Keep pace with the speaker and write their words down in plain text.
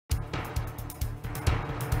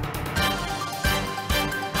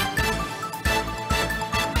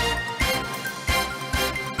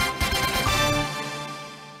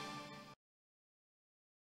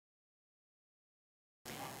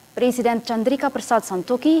President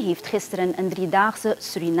Santokhi heeft gisteren een driedaagse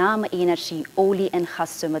Suriname Energie, Olie en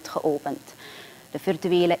Gas Summit geopend. De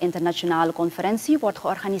virtuele internationale conferentie wordt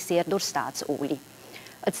georganiseerd door Staatsolie.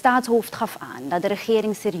 Het staatshoofd gaf aan dat de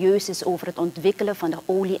regering serieus is over het ontwikkelen van de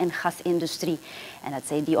olie- en gasindustrie en dat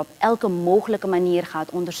zij die op elke mogelijke manier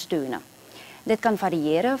gaat ondersteunen. Dit kan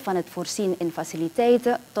variëren van het voorzien in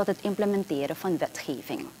faciliteiten tot het implementeren van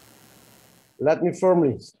wetgeving. Let me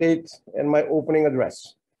firmly state in my opening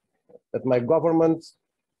address that my government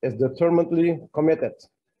is determinedly committed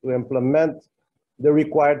to implement the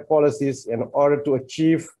required policies in order to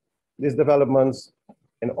achieve these developments,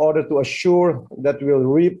 in order to assure that we will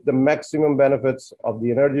reap the maximum benefits of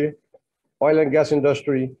the energy, oil and gas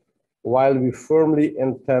industry, while we firmly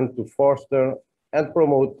intend to foster and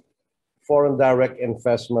promote foreign direct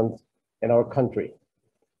investment in our country.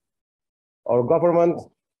 Our government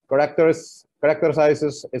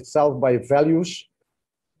characterizes itself by values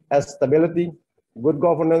as stability, good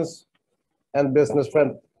governance, and business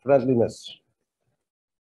friendliness.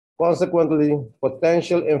 Consequently,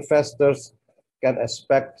 potential investors can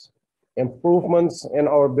expect improvements in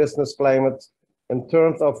our business climate in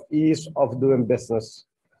terms of ease of doing business,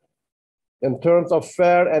 in terms of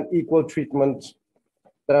fair and equal treatment,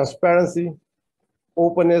 transparency,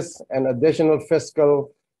 openness, and additional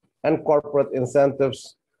fiscal and corporate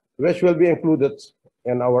incentives, which will be included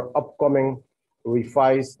in our upcoming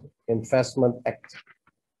revised Investment Act. Het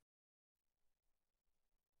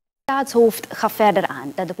staatshoofd gaf verder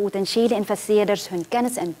aan dat de potentiële investeerders hun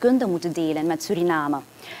kennis en kunde moeten delen met Suriname.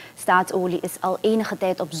 Staatsolie is al enige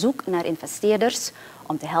tijd op zoek naar investeerders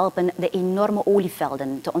om te helpen de enorme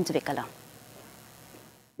olievelden te ontwikkelen.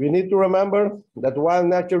 We need to remember that while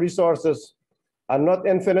natural resources are not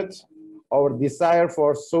infinite, our desire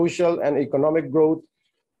for social and economic growth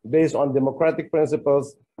based on democratic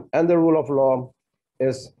principles and the rule of law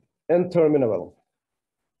is interminable.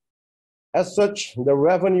 As such, the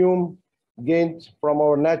revenue gained from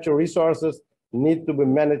our natural resources need to be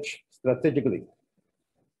managed strategically.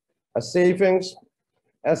 A savings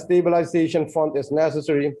and stabilization fund is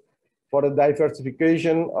necessary for the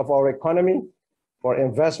diversification of our economy, for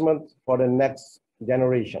investment for the next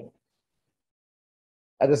generation.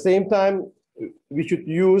 At the same time, we should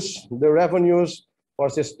use the revenues for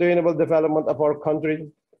sustainable development of our country,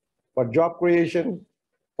 for job creation,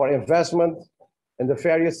 for investment in the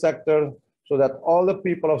various sectors, so that all the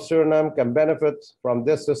people of Suriname can benefit from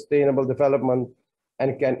this sustainable development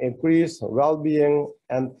and can increase well-being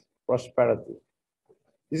and prosperity.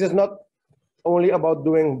 This is not only about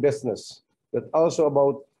doing business, but also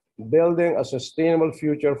about building a sustainable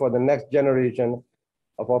future for the next generation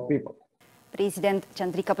of our people. President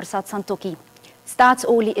Santokhi.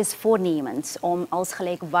 Staatsolie is voornemens om als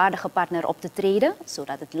gelijkwaardige partner op te treden,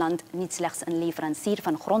 zodat het land niet slechts een leverancier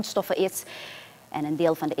van grondstoffen is en een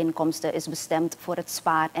deel van de inkomsten is bestemd voor het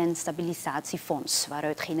spaar- en stabilisatiefonds,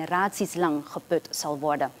 waaruit generaties lang geput zal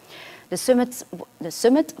worden. De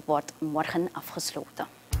summit wordt morgen afgesloten.